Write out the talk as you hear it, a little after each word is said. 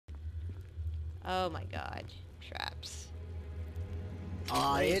Oh my god. Traps.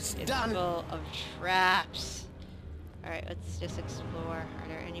 Ah, it's done. Full of traps. Alright, let's just explore. Are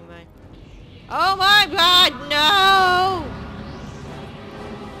there any more? Oh my god, no!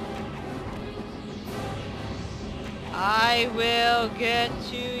 I will get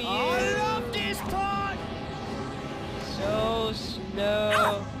to you. I love this part. So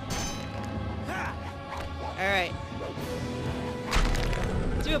slow. Alright.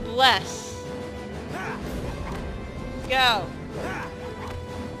 Let's do a bless. Let's go.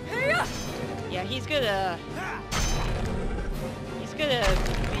 Yeah, he's gonna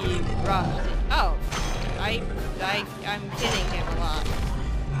be rough. Oh, I'm hitting him a lot.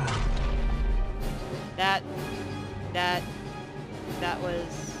 That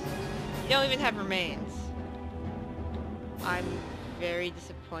was. You don't even have remains. I'm very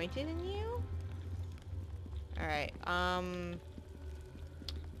disappointed in you. All right.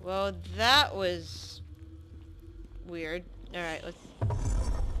 Well, that was weird. All right, let's.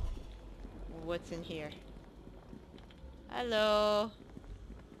 What's in here? Hello.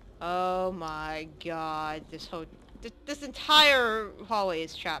 Oh my god, this entire hallway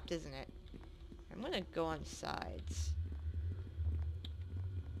is trapped, isn't it? I'm gonna go on the sides.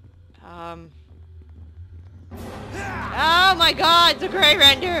 Oh my god, the gray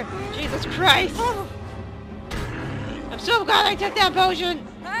render! Jesus Christ! I'm so glad I took that potion!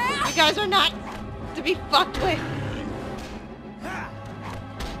 You guys are not to be fucked with!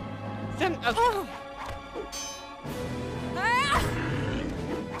 Oh.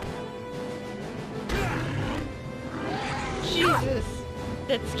 Jesus!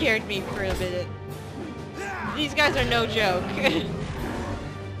 That scared me for a minute. These guys are no joke.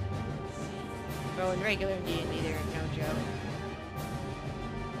 Well, in regular D&D, they're no joke.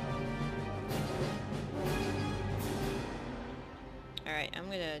 Alright, I'm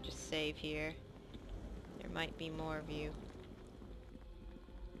gonna just save here. There might be more of you.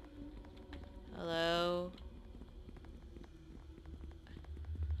 Hello?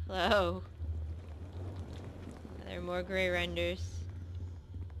 Hello? Are there more gray renders?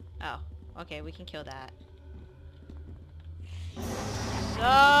 Oh, okay, we can kill that.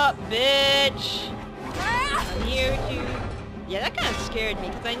 Sup, bitch? I'm here to... Yeah, that kind of scared me,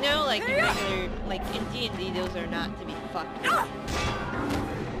 because I know, like, in regular, like, in D&D, those are not to be fucked with.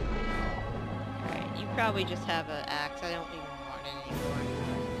 Alright, you probably just have an axe. I don't even want it anymore.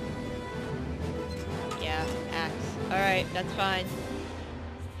 Yeah, axe. Alright, that's fine.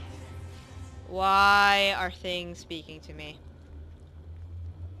 Why are things speaking to me?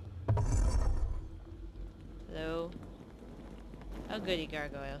 Hello? Oh goody,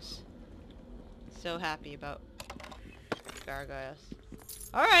 gargoyles. So happy about gargoyles.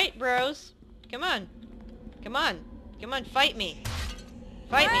 Alright, bros. Come on. Come on. Come on, fight me.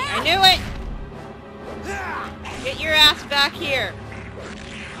 Fight me. I knew it! Get your ass back here.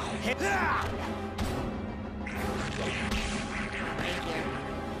 Thank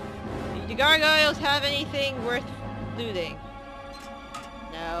you. Do gargoyles have anything worth looting?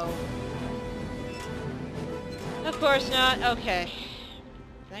 No. Of course not. Okay.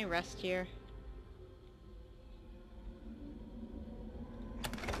 Can I rest here?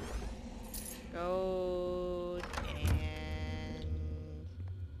 Gold and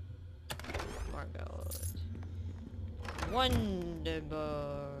more gold.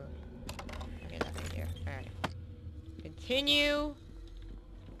 Wonderful. Okay, nothing here. Alright. Continue.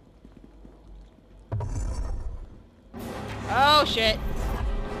 Oh shit.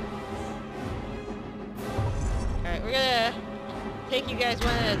 Alright, we're gonna take you guys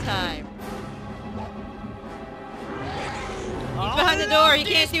one at a time. He's behind the door, he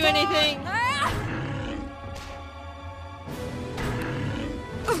can't do anything!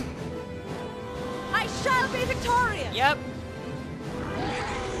 I shall be victorious! Yep.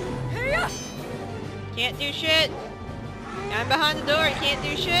 Can't do shit. I'm behind the door, he can't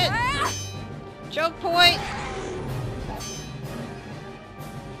do shit. Choke point!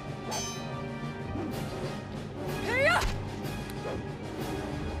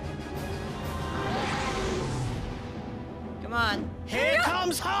 Come on. Here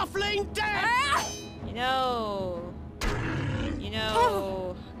comes halfling death! You know...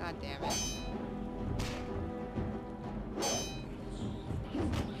 God damn it.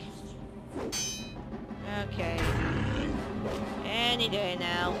 Okay. Any day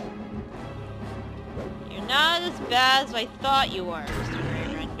now. You're not as bad as I thought you were, Mr.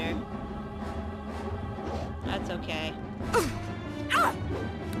 Grey Render. That's okay.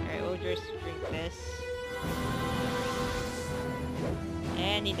 Alright, we'll just drink this.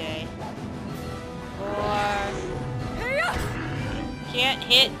 Any day. 4. Can't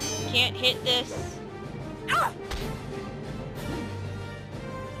hit can't hit this.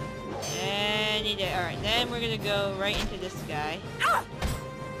 And he did. Alright, then we're gonna go right into this guy.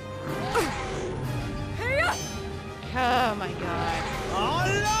 Oh my god.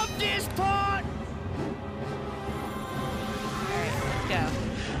 I love this part! Alright, let's go.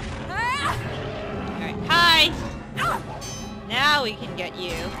 Alright, hi! Now we can get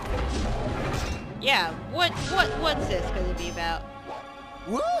you. Yeah, what's this gonna be about?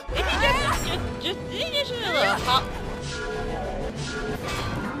 What? Did he just do a little hop?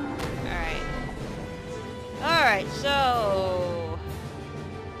 Alright, so...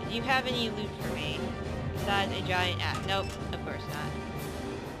 Did you have any loot for me? Besides a giant axe? Nope, of course not.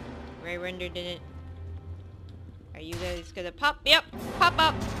 Ray Render didn't. Are you guys gonna pop? Yep, pop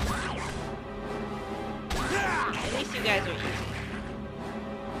up! At least you guys are easy.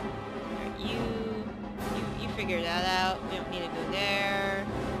 Alright, you figure that out. We don't need to go there.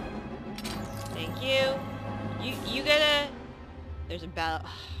 Thank you. You gotta... There's a battle...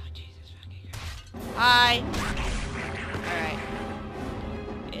 Oh, Jesus fucking Christ. Hi! Alright.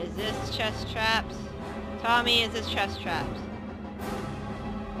 Is this chest traps? Tommy, is this chest traps?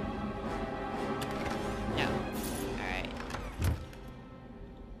 No. Alright.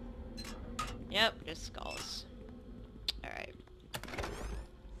 Yep, just skulls. Alright.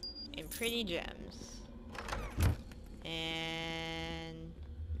 And pretty gems. And...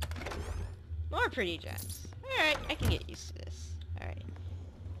 more pretty gems. Alright, I can get used to this. Alright.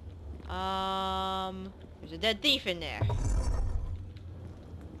 There's a dead thief in there.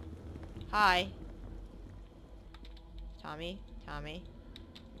 Hi. Tommy. You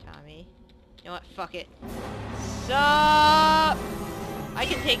know what? Fuck it. Sup? I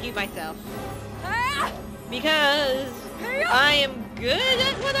can take you myself. Because I am good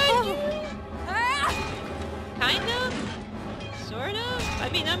at what I do. Kind of. Sort of. I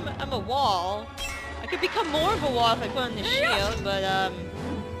mean, I'm a wall. I could become more of a wall if I put on the shield, but okay,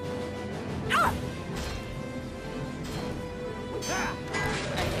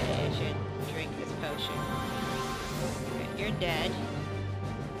 I should drink this potion. Okay, you're dead.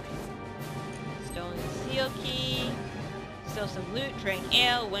 Stolen seal key. Stole some loot, drank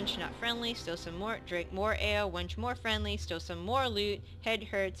ale, wench not friendly, stole some more, drank more ale, wench more friendly, stole some more loot, head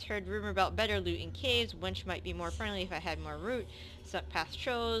hurts, heard rumor about better loot in caves, wench might be more friendly if I had more root, stuck past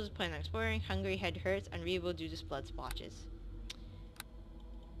trolls, plan on exploring, hungry, head hurts, unreadable due to blood splotches.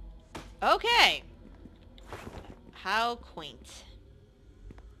 Okay! How quaint.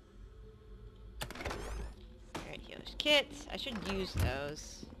 Alright, healer's kits, I should use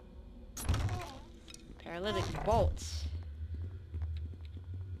those. Paralytic bolts.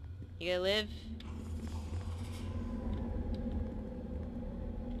 You gonna live?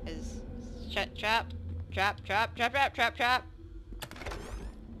 Is trap.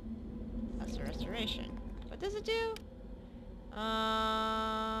 That's a restoration. What does it do?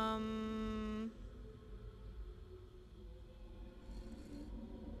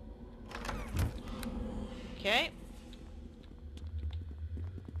 Okay.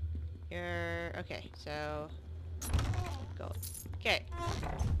 Okay, so gold. Okay.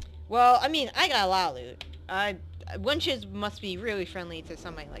 Well, I mean, I got a lot of loot. Wenches must be really friendly to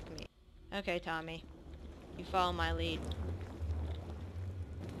somebody like me. Okay, Tommy. You follow my lead.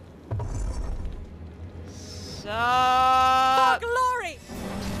 For glory!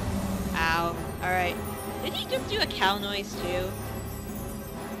 Ow. Alright. Did he just do a cow noise too?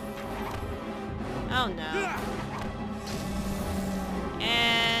 Oh no.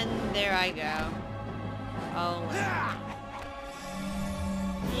 And there I go. Oh no.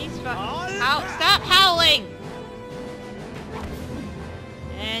 He's fucking... Stop howling!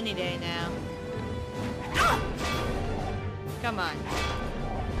 Any day now. Come on.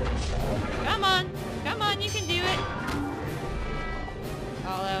 Come on! Come on, you can do it!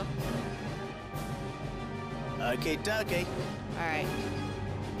 Follow. Okay, dokie. Alright.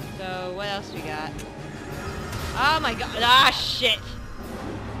 So, what else we got? Oh my god! Ah, shit!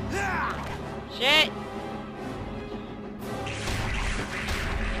 Shit!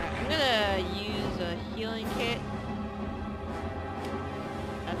 I'm gonna use a healing kit.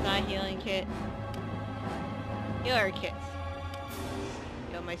 That's not a healing kit. Healer kits.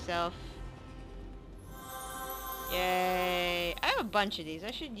 Heal myself. Yay! I have a bunch of these.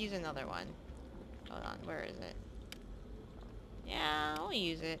 I should use another one. Hold on, where is it? Yeah, I'll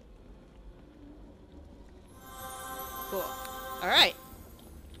use it. Cool. Alright.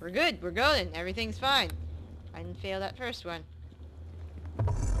 We're good. We're golden. Everything's fine. I didn't fail that first one.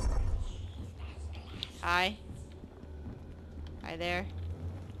 Hi. Hi there.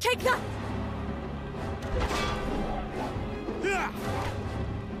 Take that!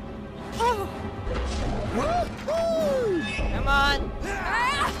 on.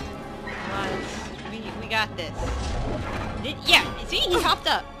 Come on. We got this. Yeah, see? He hopped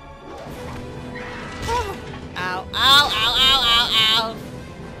up. Ow, ow, ow, ow, ow, ow.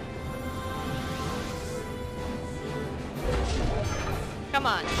 Come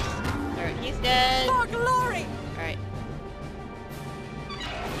on. Alright, he's dead. For glory! Alright.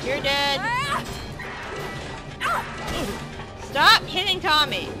 You're dead. Stop hitting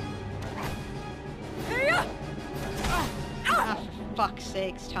Tommy. Oh, for fuck's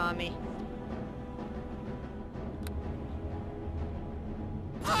sakes, Tommy.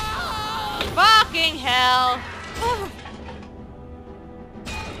 Fucking hell!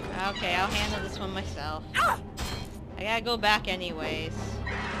 Okay, I'll handle this one myself. I gotta go back anyways.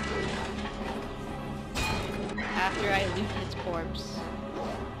 After I loot its corpse.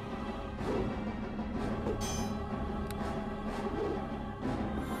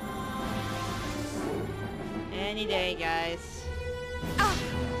 Any day, guys.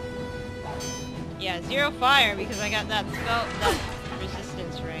 Yeah, 0 fire because I got that spell, that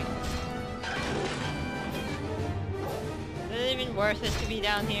resistance ring. Is it even worth it to be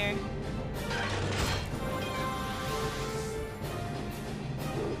down here?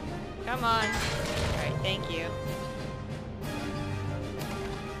 Come on. Alright, thank you.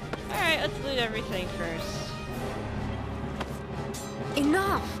 Alright, let's loot everything first.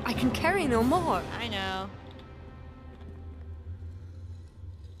 Enough! I can carry no more. I know.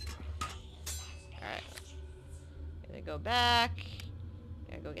 Alright. Gotta go back.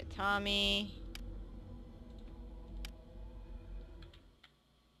 Gotta go get Tommy.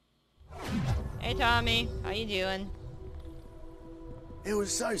 Hey Tommy, how you doing? It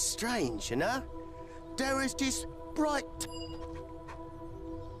was so strange, you know? There was this bright...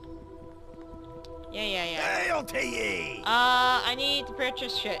 Yeah. Hail to ye! I need to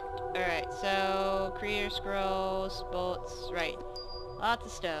purchase shit. Alright, so... Creator scrolls, bolts, right. Lots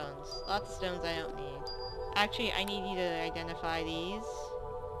of stones. Lots of stones I don't need. Actually, I need you to identify these.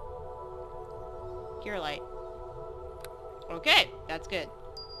 Cure light. Okay, that's good.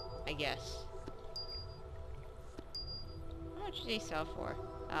 I guess. How much do they sell for?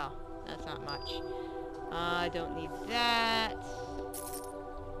 Oh, that's not much. I don't need that.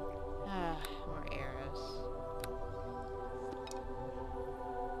 More arrows.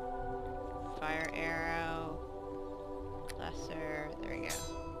 Fire arrow. Lesser. There we go.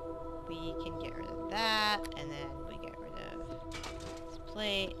 We can get rid of that, and then we get rid of this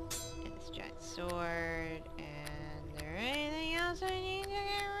plate, and this giant sword, and there anything else I need to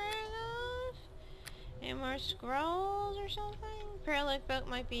get rid of? Any more scrolls or something? Paralytic book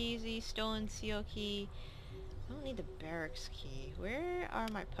might be easy. Stolen seal key. I don't need the barracks key. Where are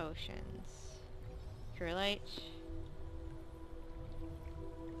my potions? Cure light.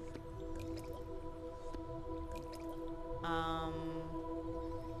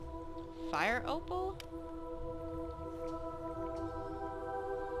 Fire opal?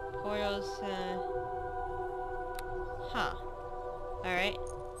 Portals, huh. Alright.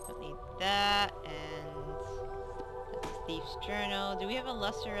 Don't need that, and that's Thief's Journal. Do we have a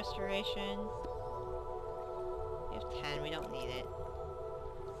lesser restoration? We have 10, we don't need it.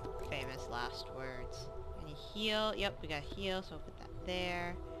 Famous last words. Any heal? Yep, we got heal, so we'll put that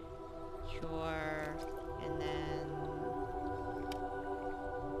there. Cure, and then...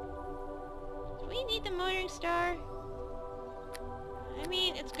 Do we need the Motoring Star? I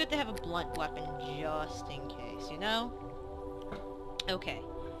mean, it's good to have a blunt weapon just in case, you know? Okay.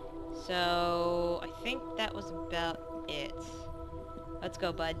 So, I think that was about it. Let's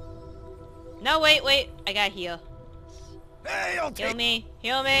go, bud. No, wait! I gotta heal. Heal me!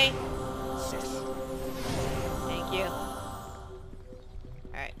 Heal me! Thank you.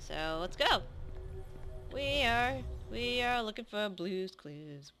 Alright, so let's go. We are looking for blues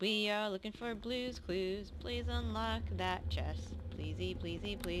clues. We are looking for blues clues. Please unlock that chest. Pleasey,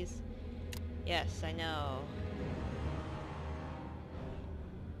 pleasey, please. Yes, I know.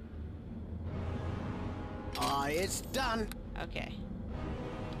 It's done. Okay.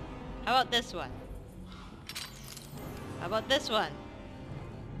 How about this one? How about this one?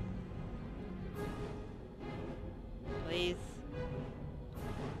 Please.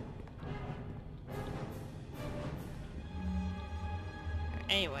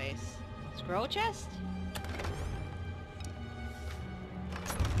 Anyways, scroll chest?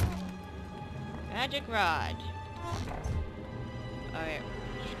 Magic rod. Okay,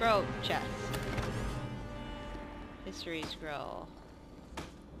 scroll chest. History scroll.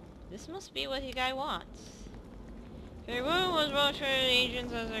 This must be what the guy wants. The woman was most for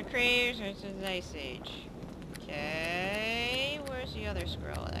agents as their creators since the Ice Age. Okay, where's the other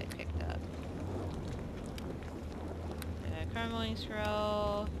scroll that I picked up? Did Crumbling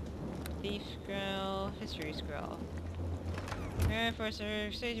scroll, thief scroll, history scroll. For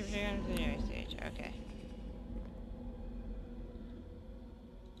stage stage. Okay.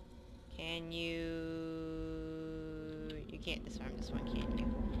 Can you? You can't disarm this one, can you?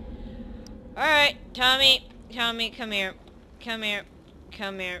 All right, Tommy. Tommy, come here. Come here.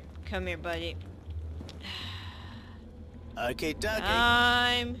 Come here. Come here, buddy. Okay,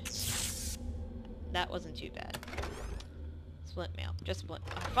 dokie. That wasn't too bad. Splint mail. Just splint.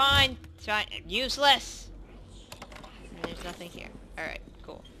 Fine. It's fine. Useless. And there's nothing here. Alright,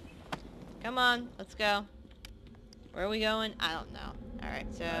 cool. Come on. Let's go. Where are we going? I don't know.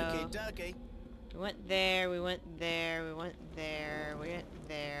 Alright, so... Okay, dokie. We went there. We went there. We went there. We went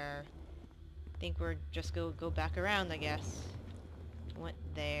there. I think we're just go back around, I guess. We went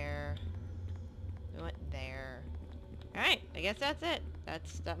there. We went there. Alright, I guess that's it.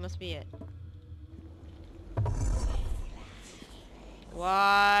 That must be it.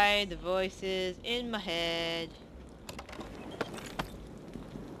 Why the voices in my head?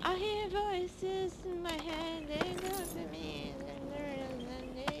 I hear voices in my head. They talk to me.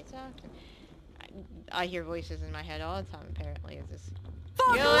 They talk to me. I hear voices in my head all the time. Apparently, is this?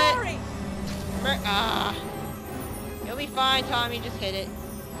 For Kill glory! it! Ah! You'll be fine, Tommy. Just hit it.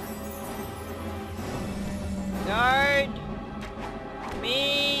 Guard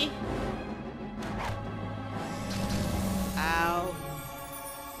me. Ow.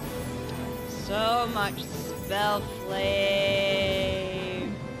 So much spell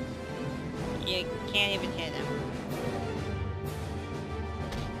flame. You can't even hit him.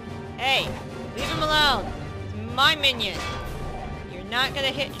 Hey, leave him alone. It's my minion. You're not gonna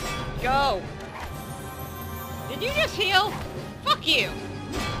hit. Go. Did you just heal? Fuck you.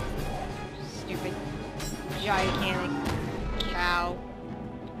 Stupid gigantic cow.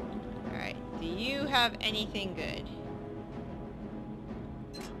 Alright, do you have anything good?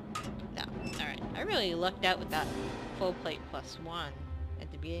 No. Alright, I really lucked out with that full plate +1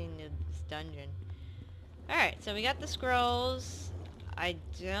 at the beginning of this dungeon. Alright, so we got the scrolls. I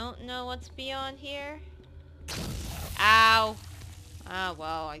don't know what's beyond here. Ow! Ah,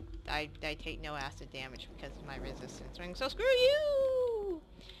 well, I take no acid damage because of my resistance ring, so screw you!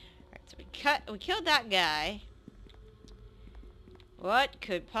 So we killed that guy. What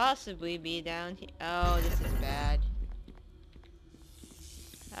could possibly be down here? Oh, this is bad.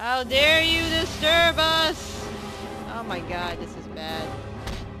 How dare you disturb us! Oh my god, this is bad.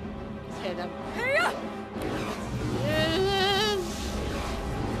 Just hit him.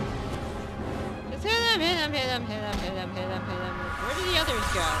 Just hit him, hit him, hit him, hit him, hit him, hit him, hit him. Where did the others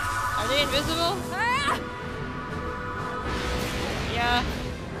go? Are they invisible? Yeah.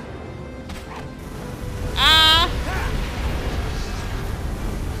 Ah!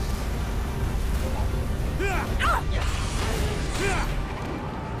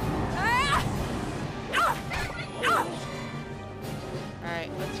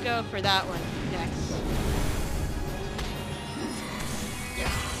 Alright, let's go for that one next.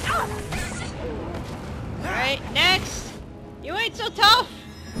 Alright, next! You ain't so tough!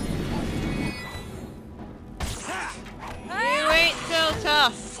 You ain't so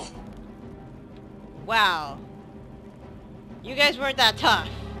tough! Wow. You guys weren't that tough.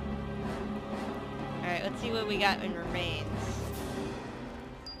 Alright, let's see what we got in remains.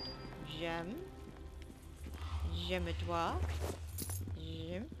 Gem. Gemidois.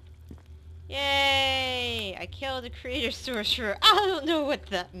 Gem. Yay! I killed the creator sorcerer. I don't know what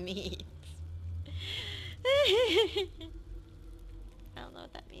that means. I don't know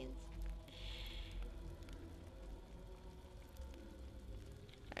what that means.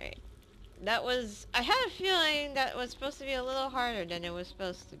 Alright. That was... I had a feeling that was supposed to be a little harder than it was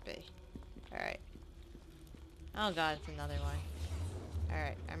supposed to be. Alright. Oh god, it's another one.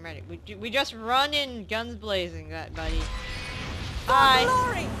 Alright, I'm ready. We just run in guns blazing, buddy. Hi!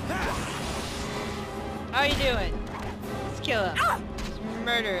 How you doing? Let's kill him. Just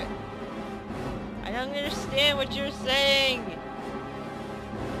murder it. I don't understand what you're saying!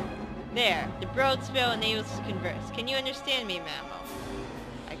 There. The broad spell enables us to converse. Can you understand me, mammal?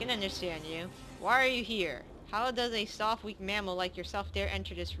 I can understand you. Why are you here? How does a soft, weak mammal like yourself dare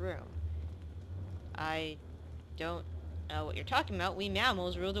enter this room? I don't know what you're talking about. We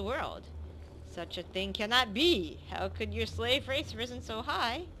mammals rule the world. Such a thing cannot be. How could your slave race risen so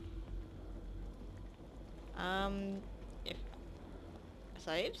high? If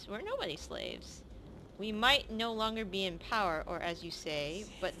slaves? We're nobody's slaves. We might no longer be in power, or as you say,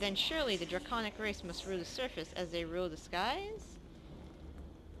 but then surely the draconic race must rule the surface as they rule the skies?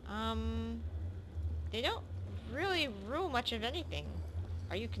 They don't really rule much of anything.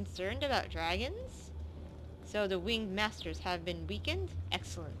 Are you concerned about dragons? So the winged masters have been weakened?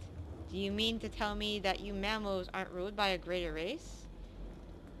 Excellent. Do you mean to tell me that you mammals aren't ruled by a greater race?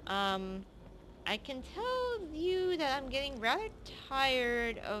 I can tell you that I'm getting rather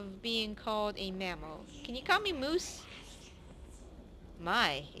tired of being called a mammal. Can you call me Moose?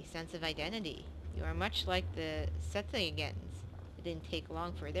 My, a sense of identity. You are much like the Setagans. It didn't take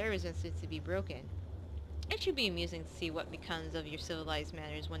long for their resistance to be broken. It should be amusing to see what becomes of your civilized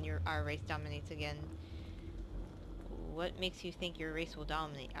manners when our race dominates again. What makes you think your race will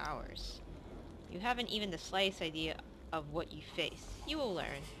dominate ours? You haven't even the slightest idea of what you face. You will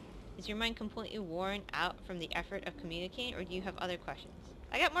learn. Is your mind completely worn out from the effort of communicating, or do you have other questions?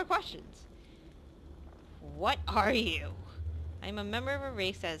 I got more questions. What are you? I am a member of a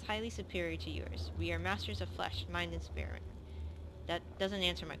race that is highly superior to yours. We are masters of flesh, mind, and spirit. That doesn't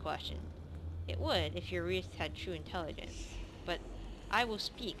answer my question. It would if your race had true intelligence. But I will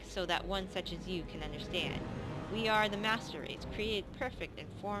speak so that one such as you can understand. We are the master race, created perfect in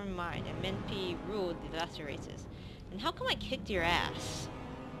form and mind, and meant to be ruled the lesser races. And how come I kicked your ass?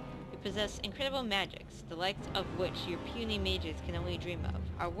 We possess incredible magics, the likes of which your puny mages can only dream of.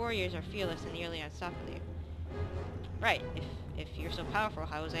 Our warriors are fearless and nearly unstoppable. Right, if you're so powerful,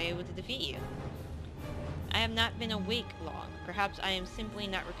 how was I able to defeat you? I have not been awake long. Perhaps I am simply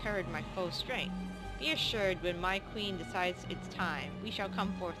not recovered my full strength. Be assured, when my queen decides it's time, we shall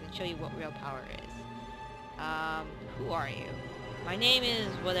come forth and show you what real power is. Who are you? My name is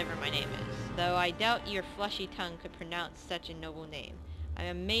whatever my name is, though I doubt your fleshy tongue could pronounce such a noble name. I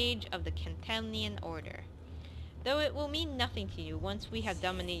am a mage of the Cantalian Order. Though it will mean nothing to you, once we have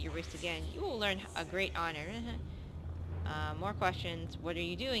dominated your race again, you will learn a great honor. More questions. What are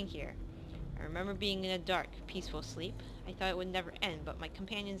you doing here? I remember being in a dark, peaceful sleep. I thought it would never end, but my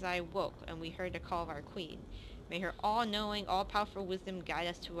companions and I woke, and we heard the call of our queen. May her all-knowing, all-powerful wisdom guide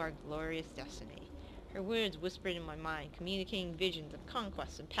us to our glorious destiny. Her words whispered in my mind, communicating visions of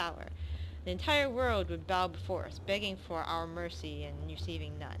conquest and power. The entire world would bow before us, begging for our mercy and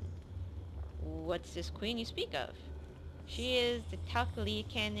receiving none. What's this queen you speak of? She is the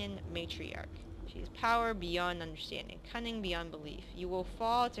Talcalicanan matriarch. She is power beyond understanding, cunning beyond belief. You will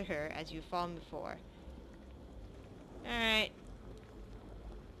fall to her as you've fallen before. Alright.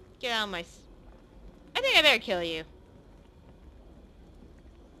 Get out of my... I think I better kill you.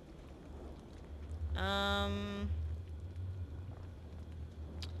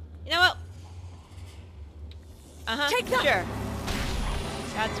 You know what? Take that. Sure.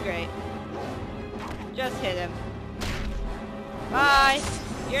 That's great. Just hit him. Bye.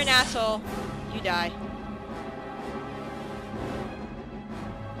 You're an asshole. You die.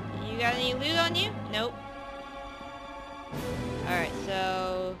 You got any loot on you? Nope. Alright,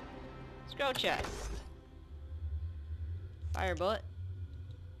 so... Scroll chest. Fire bullet.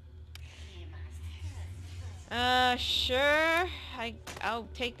 Sure. I'll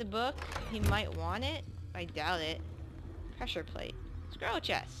take the book. He might want it. I doubt it. Pressure plate. Scroll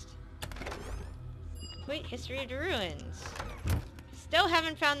chest. Complete history of the ruins. Still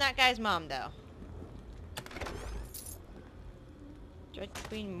haven't found that guy's mom, though. Judge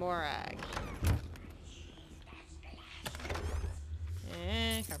Queen Morag.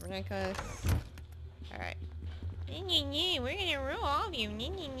 Copper necklace. Alright. We're gonna rule all of you.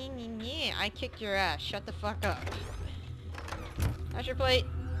 I kicked your ass. Shut the fuck up. Pressure plate.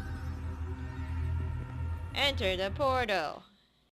 Enter the portal.